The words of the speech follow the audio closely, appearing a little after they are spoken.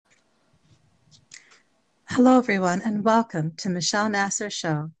Hello, everyone, and welcome to Michelle Nasser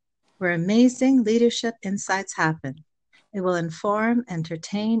Show, where amazing leadership insights happen. It will inform,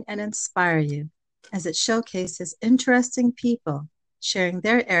 entertain, and inspire you as it showcases interesting people sharing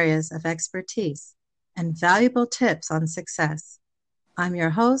their areas of expertise and valuable tips on success. I'm your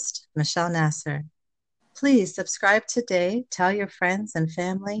host, Michelle Nasser. Please subscribe today, tell your friends and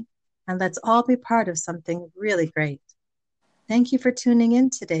family, and let's all be part of something really great. Thank you for tuning in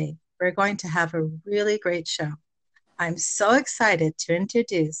today. We're going to have a really great show. I'm so excited to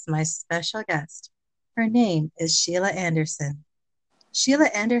introduce my special guest. Her name is Sheila Anderson. Sheila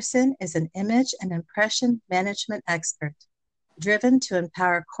Anderson is an image and impression management expert, driven to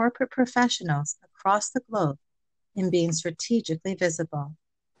empower corporate professionals across the globe in being strategically visible.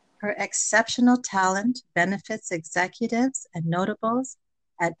 Her exceptional talent benefits executives and notables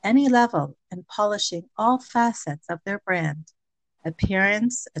at any level in polishing all facets of their brand: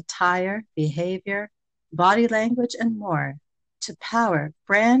 appearance, attire, behavior, body language, and more, to power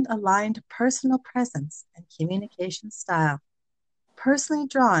brand-aligned personal presence and communication style. Personally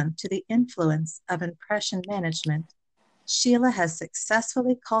drawn to the influence of impression management, Sheila has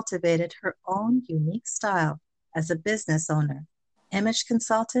successfully cultivated her own unique style as a business owner, image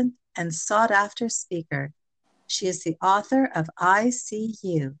consultant, and sought-after speaker. She is the author of I See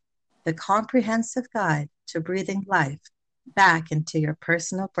You, the comprehensive guide to breathing life back into your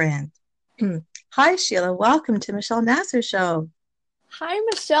personal brand. Hi, Sheila. Welcome to Michelle Nasser Show. Hi,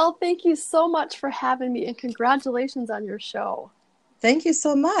 Michelle. Thank you so much for having me, and congratulations on your show. Thank you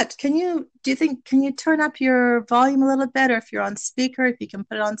so much. Can you turn up your volume a little bit, or if you're on speaker, if you can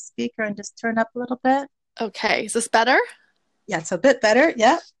put it on speaker and just turn up a little bit? Okay, is this better? Yeah, it's a bit better.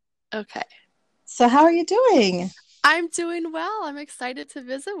 Yeah. Okay. So how are you doing? I'm doing well. I'm excited to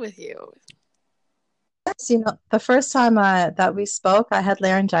visit with you. Yes, the first time that we spoke, I had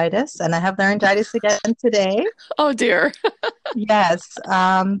laryngitis, and I have laryngitis again today. Oh, dear. Yes,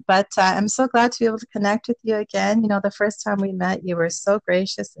 but I'm so glad to be able to connect with you again. The first time we met, you were so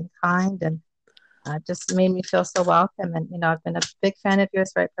gracious and kind, and just made me feel so welcome. And, I've been a big fan of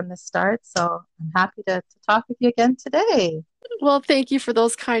yours right from the start. So I'm happy to talk with you again today. Well, thank you for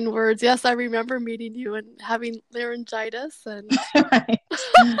those kind words. Yes, I remember meeting you and having laryngitis, and Right.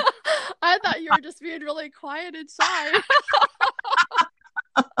 I thought you were just being really quiet and shy.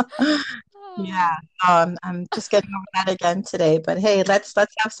 Yeah, I'm just getting over that again today. But hey, let's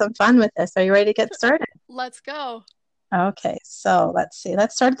have some fun with this. Are you ready to get started? Let's go. Okay, so let's see.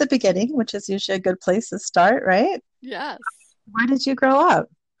 Let's start at the beginning, which is usually a good place to start, right? Yes. Where did you grow up?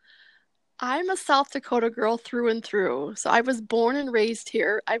 I'm a South Dakota girl through and through. So I was born and raised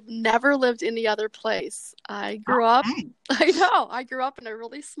here. I've never lived any other place. Okay. I grew up in a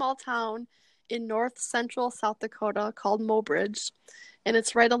really small town in north central South Dakota called Mobridge, and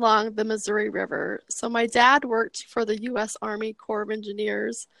it's right along the Missouri River. So my dad worked for the U.S. Army Corps of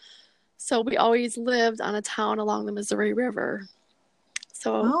Engineers. So we always lived on a town along the Missouri River.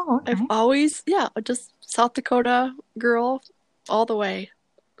 So Oh, I've okay. always, yeah, just South Dakota girl all the way.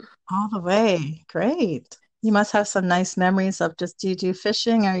 All the way. Great. You must have some nice memories of just, do you do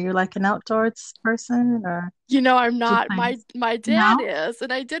fishing? Are you like an outdoors person, or I'm do you not. play? My dad No? is,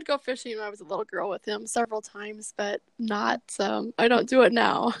 and I did go fishing when I was a little girl with him several times, but not. I don't do it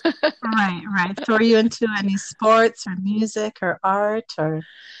now. Right, right. So are you into any sports or music or art, or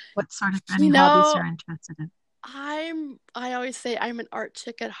what sort of any You hobbies know, you're interested in? I always say I'm an art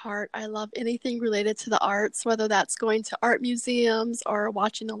chick at heart. I love anything related to the arts, whether that's going to art museums or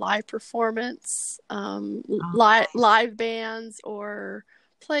watching a live performance, Oh, live bands or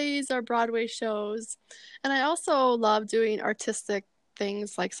plays or Broadway shows. And I also love doing artistic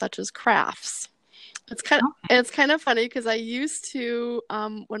things like such as crafts. okay. It's kind of funny because I used to,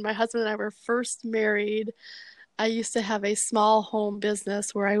 when my husband and I were first married, I used to have a small home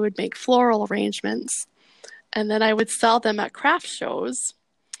business where I would make floral arrangements, and then I would sell them at craft shows.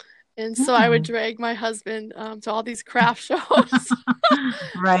 And so I would Hmm. drag my husband to all these craft shows,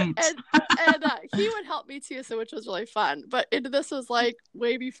 Right. and he would help me too, so which was really fun. But this was like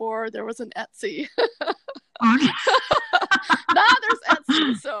way before there was an Etsy. Okay. Now there's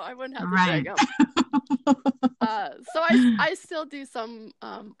Etsy, so I wouldn't have to drag Right. him. So I still do some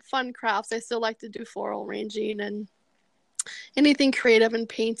fun crafts. I still like to do floral arranging and anything creative and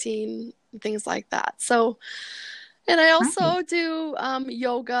painting and things like that. So, and I Great. also do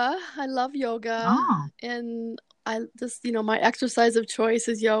yoga. I love yoga, Oh, and I just my exercise of choice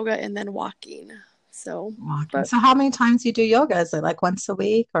is yoga and then walking. So, walking. but So how many times do you do yoga? Is it like once a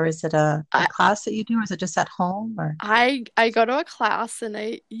week, or is it a I class that you do, or is it just at home, or? I go to a class, and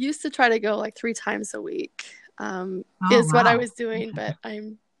I used to try to go like 3 times a week. Oh, Is what I wow. was doing, Okay. but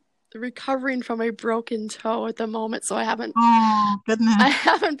I'm recovering from a broken toe at the moment, so Oh, I goodness.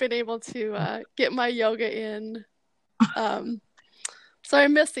 haven't been able to get my yoga in. Um, so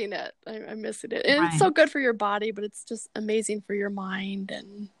I'm missing it. I'm missing it, and it's so Right. good for your body, but it's just amazing for your mind.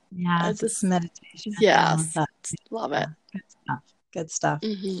 And I Yes, it's just meditation and all of yes, that. love it. Yeah, good stuff. Good stuff.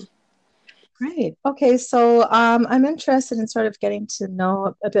 Hmm. Great. Okay, so I'm interested in sort of getting to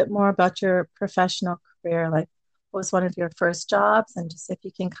know a bit more about your professional career. Like, what was one of your first jobs? And just if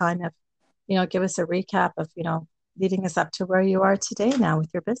you can kind of, give us a recap of, leading us up to where you are today now with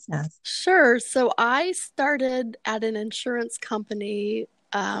your business. Sure. So I started at an insurance company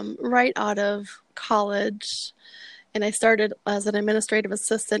right out of college, and I started as an administrative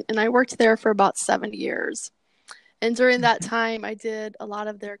assistant, and I worked there for about 7 years. And during that Okay. time, I did a lot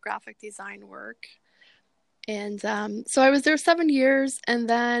of their graphic design work. And so I was there 7 years, and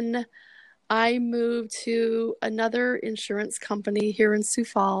then I moved to another insurance company here in Sioux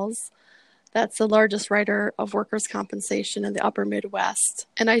Falls. That's the largest writer of workers' compensation in the upper Midwest.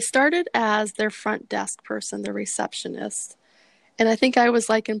 And I started as their front desk person, the receptionist. And I think I was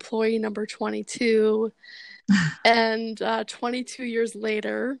like employee number 22. And 22 years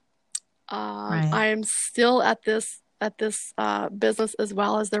later, Right. I am still at this business as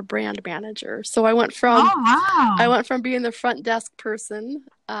well as their brand manager. So Oh, I wow. went from being the front desk person,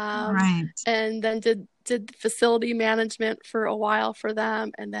 Right. and then did facility management for a while for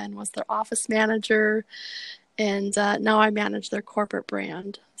them, and then was their office manager, and now I manage their corporate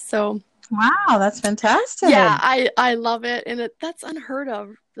brand. So Wow, that's yeah, fantastic. I love it, and that's unheard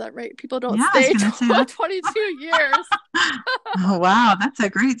of. That right? People don't Yeah, I was stay going to say that's 22 years. oh, wow, that's a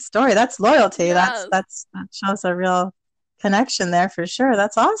great story. That's loyalty. Yes. That shows a real connection there for sure.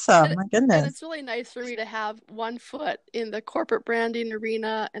 That's awesome. And My and goodness. it's really nice for me to have one foot in the corporate branding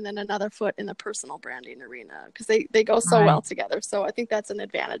arena and then another foot in the personal branding arena because they go so well Right, together. So I think that's an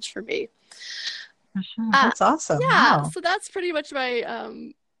advantage for me. for sure. Uh, That's awesome. yeah, Wow. so that's pretty much my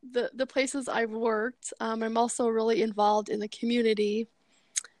the places I've worked. I'm also really involved in the community,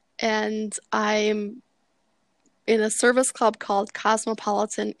 and I'm in a service club called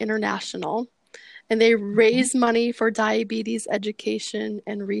Cosmopolitan International, and they Okay. raise money for diabetes education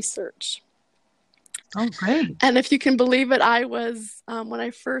and research. Oh, great. And if you can believe it, I was, when I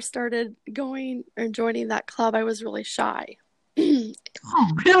first started going and joining that club, I was really shy. I Oh,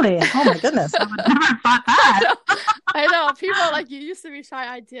 really? Oh, my goodness. I would never have thought that. know, I know. People are like, you used to be shy.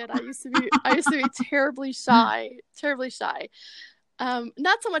 I did. I used to be terribly shy, terribly shy.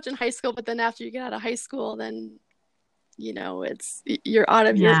 Not so much in high school, but then after you get out of high school, then, you're out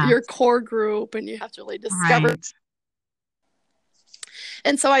of Yeah, your core group and you have to really discover. right.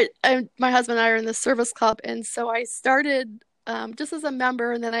 And so my husband and I are in the service club, and so I started just as a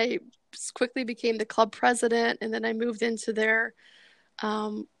member, and then I quickly became the club president, and then I moved into their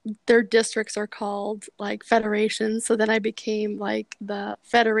districts are called like federations. So then I became like the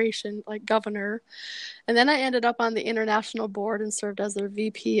federation like governor, and then I ended up on the international board and served as their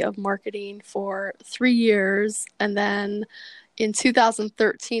VP of marketing for 3 years, and then in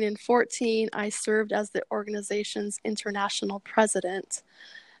 2013 and 14, I served as the organization's international president.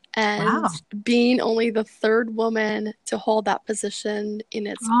 And Wow. being only the third woman to hold that position in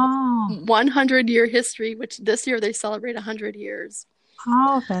its Oh, 100-year history, which this year they celebrate 100 years.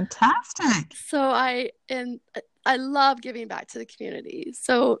 oh, fantastic. So I love giving back to the community.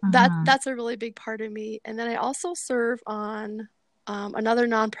 So Hmm. that's a really big part of me. And then I also serve on another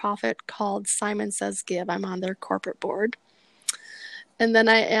nonprofit called Simon Says Give. I'm on their corporate board. And then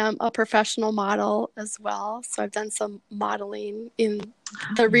I am a professional model as well. So I've done some modeling in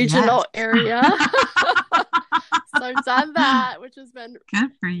the Yes. regional area. So I've done that, which has been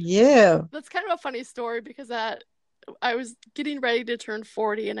Good for you. that's kind of a funny story because I was getting ready to turn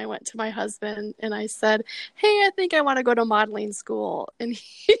 40 and I went to my husband and I said, "Hey, I think I want to go to modeling school." And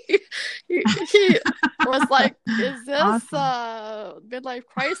he was like, "Is this Awesome. midlife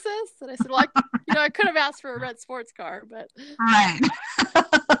crisis?" And I said, "Well, I could have asked for a red sports car, but Right.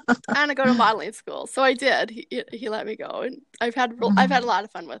 I want to go to modeling school." So I did. He let me go, and I've had a Mhm. lot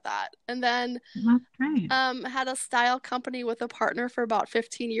of fun with that. And then That's great. had a style company with a partner for about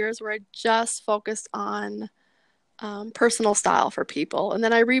 15 years where I just focused on personal style for people. And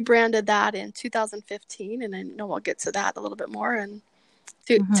then I rebranded that in 2015, and I know I'll get to that a little bit more, and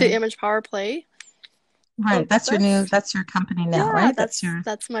to Hmm. Image Power Play. So Right. That's your company now, yeah, right? That's your,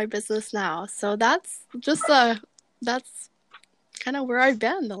 that's my business now. So that's kind of where I've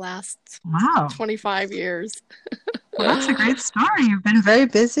been the last wow. 25 years. Well, that's a great story. You've been very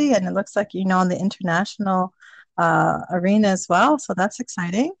busy and it looks like, in the international arena as well. So that's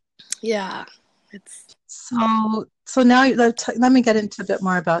exciting. Yeah, it's So So now let me get into a bit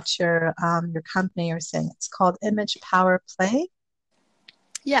more about your company. You're saying it's called Image Power Play.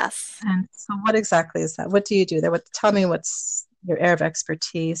 Yes. And so what exactly is that? What do you do there? Tell me what's your area of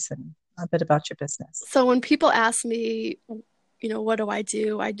expertise and a bit about your business. So when people ask me, what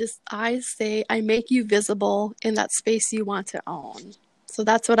do? I say I make you visible in that space you want to own. So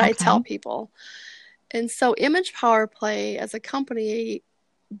that's what I tell people. And so Image Power Play as a company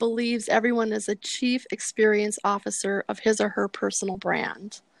believes everyone is a chief experience officer of his or her personal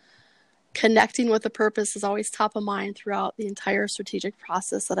brand. Connecting with the purpose is always top of mind throughout the entire strategic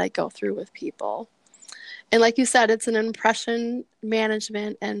process that I go through with people. And like you said, it's an impression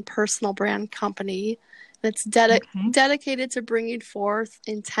management and personal brand company that's dedicated to bringing forth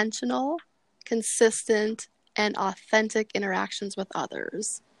intentional, consistent, and authentic interactions with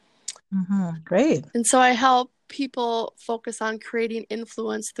others. Great. And so I help people focus on creating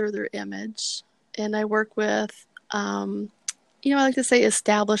influence through their image. And I work with, I like to say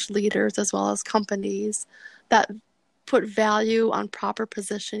established leaders as well as companies that put value on proper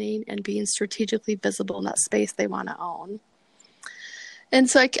positioning and being strategically visible in that space they want to own. And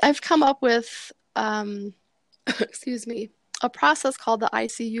so I've come up with, a process called the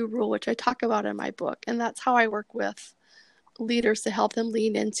ICU rule, which I talk about in my book. And that's how I work with leaders to help them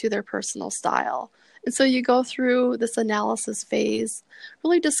lean into their personal style. And so you go through this analysis phase,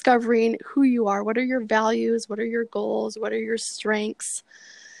 really discovering who you are, what are your values, what are your goals, what are your strengths,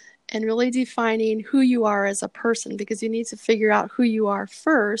 and really defining who you are as a person, because you need to figure out who you are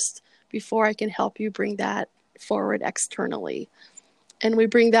first before I can help you bring that forward externally. And we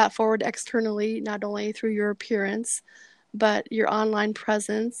bring that forward externally, not only through your appearance, but your online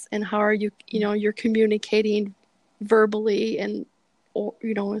presence and how are you, you're communicating verbally and,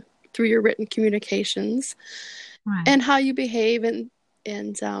 through your written communications, and how you behave and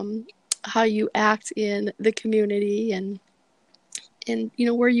how you act in the community and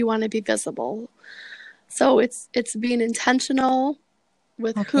where you want to be visible. So it's being intentional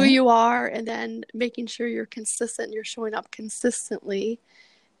with who you are, and then making sure you're consistent, you're showing up consistently,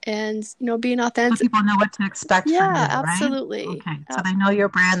 and being authentic. So people know what to expect from you, right? Absolutely. Okay. So they know your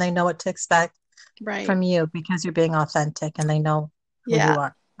brand, they know what to expect from you because you're being authentic and they know who you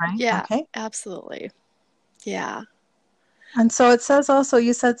are, right? Yeah. Okay. Absolutely. Yeah. And so it says also,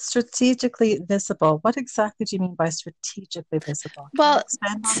 you said strategically visible. What exactly do you mean by strategically visible? Well,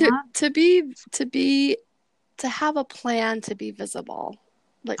 to have a plan to be visible.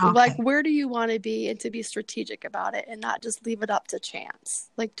 Like where do you want to be, and to be strategic about it and not just leave it up to chance.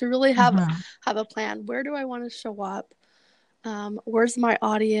 Like to really have a plan. Where do I want to show up? Where's my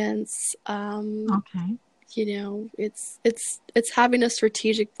audience? It's having a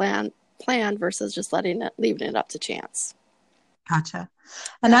strategic plan versus just leaving it up to chance. Gotcha.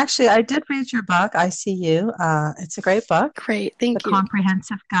 And actually, I did read your book, ICU. It's a great book. Great, thank you. The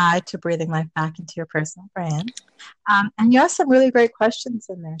Comprehensive Guide to Breathing Life Back into Your Personal Brand. And you asked some really great questions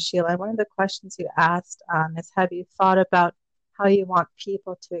in there, Sheila. One of the questions you asked is, have you thought about how you want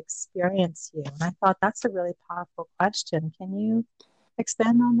people to experience you? And I thought that's a really powerful question. Can you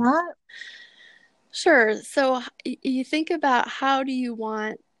expand on that? Sure. So you think about, how do you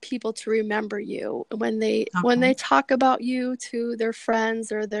want people to remember you when they talk about you to their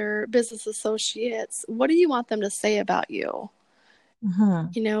friends or their business associates? What do you want them to say about you?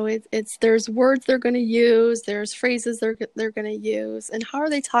 There's words they're going to use, there's phrases they're going to use, and how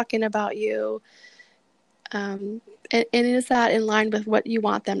are they talking about you? And is that in line with what you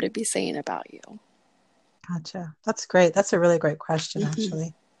want them to be saying about you? Gotcha. That's great. That's a really great question,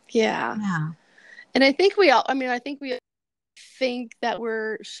 actually. Yeah. And I think we think that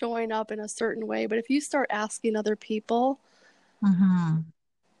we're showing up in a certain way, but if you start asking other people, how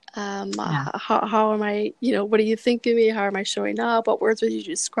am I, what do you think of me? How am I showing up? What words would you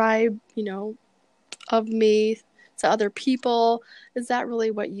describe, of me to other people? Is that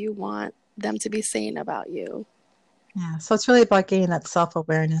really what you want them to be saying about you? Yeah. So it's really about gaining that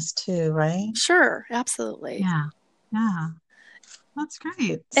self-awareness too, right? Sure. Absolutely. Yeah. That's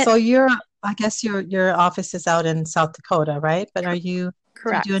great. So I guess your office is out in South Dakota, right? But Correct. Do you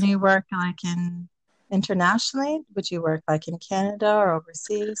do any work like internationally? Would you work like in Canada or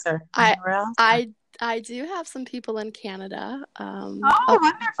overseas or anywhere else? I do have some people in Canada.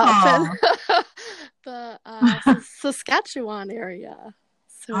 Wonderful. Up in the Saskatchewan area.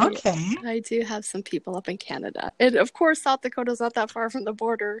 So I do have some people up in Canada. And of course, South Dakota's not that far from the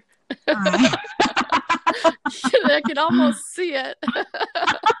border. Right. I can almost see it.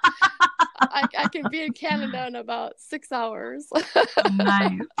 I can be in Canada in about 6 hours.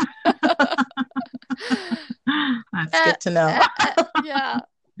 Nice. That's good to know. Yeah.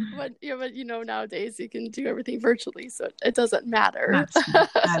 but nowadays you can do everything virtually, so it doesn't matter. That's true.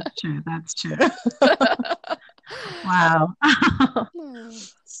 That's true. That's true. Wow.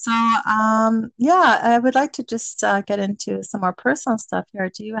 So, yeah, I would like to just get into some more personal stuff here.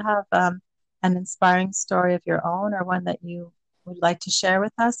 Do you have an inspiring story of your own or one that you would like to share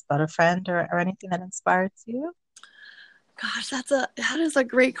with us about a friend or anything that inspired you? Gosh, that is a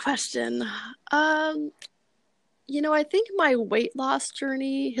great question. I think my weight loss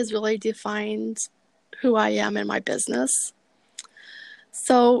journey has really defined who I am in my business.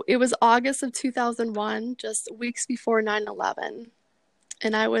 So it was August of 2001, just weeks before 9/11,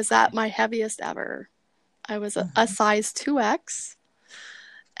 and I was at my heaviest ever. I was a Mhm. size 2X,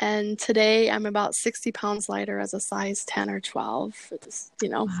 and today I'm about 60 pounds lighter as a size 10 or 12. It just,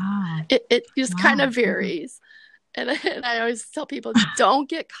 Wow. it just kind Wow. of varies. And I always tell people, don't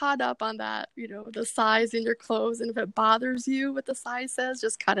get caught up on that, the size in your clothes. And if it bothers you what the size says,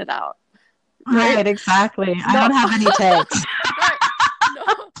 just cut it out. Right? Right, exactly. I No, don't have any takes. right. No,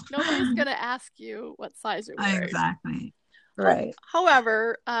 nobody's going to ask you what size you're wearing. Exactly. Right.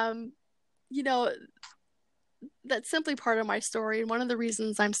 However, you know, that's simply part of my story. And one of the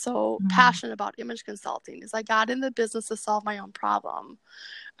reasons I'm so Mm. passionate about image consulting is I got in the business to solve my own problem.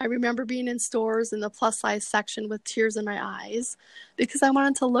 I remember being in stores in the plus size section with tears in my eyes because I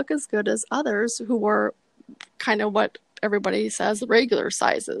wanted to look as good as others who were kind of what everybody says regular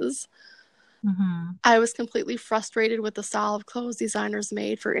sizes. Hmm. I was completely frustrated with the style of clothes designers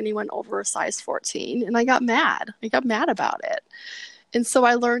made for anyone over a size 14, and I got mad. I got mad about it. And so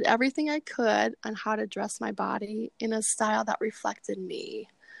I learned everything I could on how to dress my body in a style that reflected me.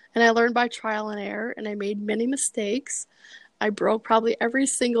 And I learned by trial and error, and I made many mistakes. I broke probably every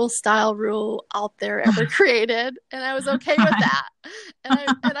single style rule out there ever created, and I was okay with Right. that.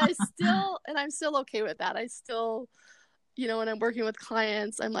 And I'm still okay with that. I still, when I'm working with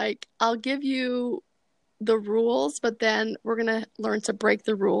clients, I'm like, I'll give you the rules, but then we're gonna learn to break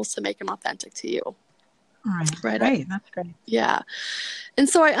the rules to make them authentic to you. Right. Right. Great. That's great. Yeah. And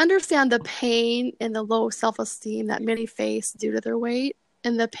so I understand the pain and the low self-esteem that many face due to their weight,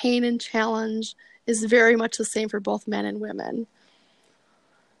 and the pain and challenge is very much the same for both men and women.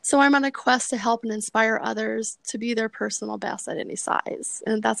 So I'm on a quest to help and inspire others to be their personal best at any size.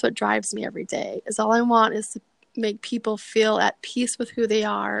 And that's what drives me every day. Is all I want is to make people feel at peace with who they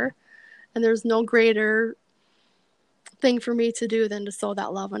are. And there's no greater thing for me to do than to sow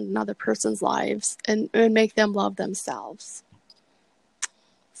that love in another person's lives and make them love themselves.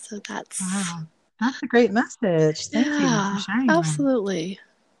 So Wow. That's a great message. Thank you for yeah, sharing that. absolutely.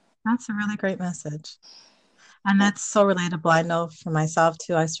 That's a really great message. And that's so relatable. I know for myself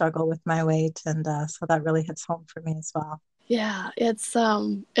too, I struggle with my weight, and so that really hits home for me as well. Yeah, it's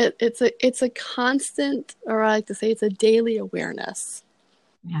a constant, or I like to say it's a daily awareness.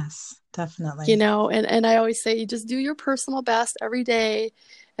 Yes, definitely. And I always say you just do your personal best every day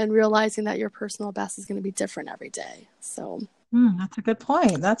and realizing that your personal best is going to be different every day. So, That's a good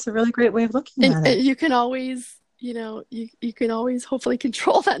point. That's a really great way of looking and, at and it. you can always, you can always hopefully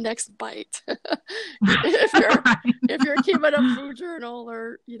control that next bite if you're Right. if you're keeping a food journal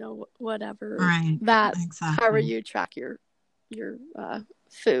or, whatever Right. that, however Exactly. you track your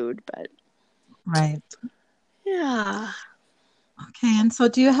food. But Right. yeah. Okay. And so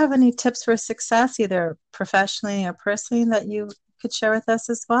do you have any tips for success, either professionally or personally, that you could share with us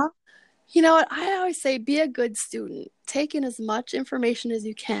as well? You know what? I always say be a good student. Take in as much information as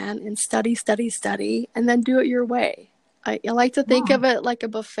you can and study, study, study, and then do it your way. I like to think Oh. of it like a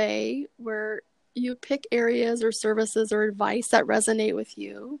buffet where you pick areas or services or advice that resonate with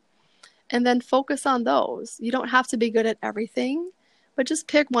you and then focus on those. You don't have to be good at everything, but just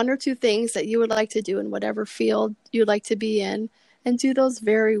pick one or two things that you would like to do in whatever field you'd like to be in and do those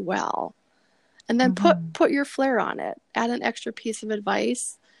very well. And then put Hmm. put your flair on it. Add an extra piece of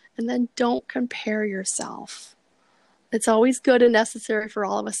advice, and then don't compare yourself. It's always good and necessary for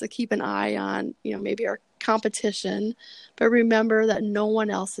all of us to keep an eye on, maybe our competition, but remember that no one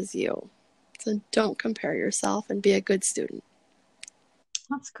else is you. So don't compare yourself and be a good student.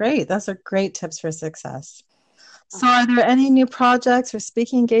 That's great. Those are great tips for success. So, are there any new projects or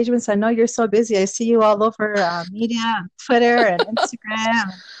speaking engagements? I know you're so busy. I see you all over media and Twitter and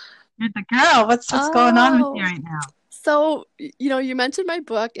Instagram. You're the girl. What's going on with you Oh, right now? so, you mentioned my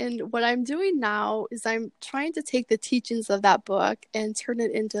book, and what I'm doing now is I'm trying to take the teachings of that book and turn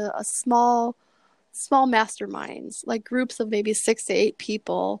it into a small masterminds, like groups of maybe 6 to 8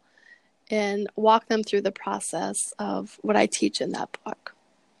 people, and walk them through the process of what I teach in that book.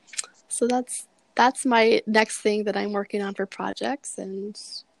 So that's my next thing that I'm working on for projects. And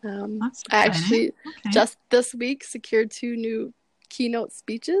That's I exciting. actually Okay. just this week secured 2 new keynote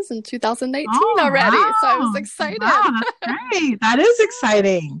speeches in 2019 Oh, already. So I was wow. excited. Wow, that's great. That is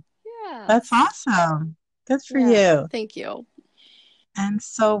exciting. That's Yes. awesome. Good for Yes. you. Thank you. And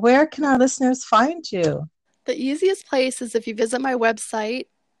so where can our listeners find you? The easiest place is if you visit my website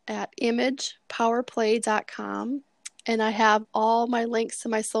at imagepowerplay.com, and I have all my links to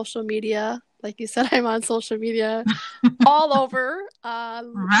my social media. Like you said, I'm on social media all over.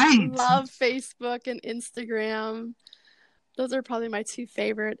 Right. Love Facebook and Instagram. Those are probably my two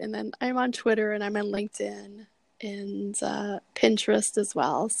favorite. And then I'm on Twitter and I'm on LinkedIn and Pinterest as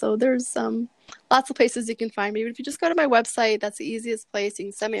well. So there's lots of places you can find me. But if you just go to my website, that's the easiest place. You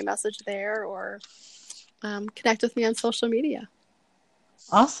can send me a message there or connect with me on social media.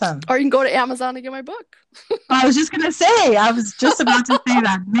 Awesome. Or you can go to Amazon and get my book. I was just going to say, I was just about to say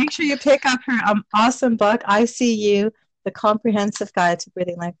that. Make sure you pick up her awesome book, I See You, The Comprehensive Guide to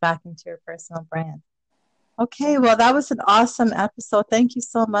Breathing Life Back into Your Personal Brand. Okay, well, that was an awesome episode. Thank you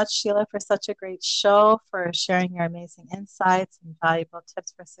so much, Sheila, for such a great show, for sharing your amazing insights and valuable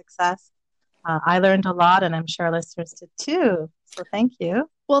tips for success. I learned a lot, and I'm sure our listeners did too. So thank you.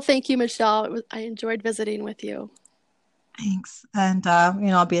 Well, thank you, Michelle. I enjoyed visiting with you. Thanks. And,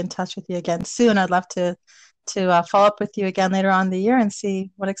 I'll be in touch with you again soon. I'd love to follow up with you again later on in the year and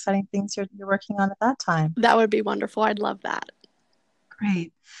see what exciting things you're working on at that time. That would be wonderful. I'd love that.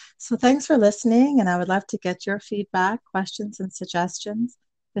 Great. So thanks for listening, and I would love to get your feedback, questions, and suggestions.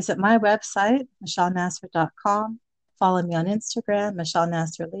 Visit my website, michellenasser.com. Follow me on Instagram, Michelle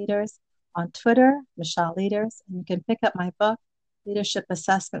Nasser Leaders, on Twitter, Michelle Leaders, and you can pick up my book, Leadership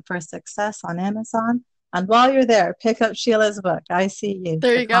Assessment for Success, on Amazon. And while you're there, pick up Sheila's book, I See You.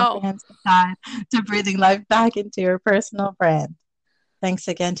 There you go. Comprehensive Guide to Breathing Life Back into Your Personal Brand. Thanks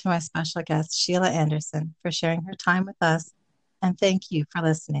again to my special guest, Sheila Anderson, for sharing her time with us. And thank you for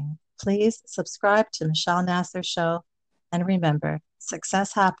listening. Please subscribe to Michelle Nasser Show. And remember,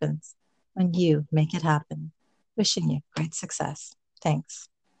 success happens when you make it happen. Wishing you great success. Thanks.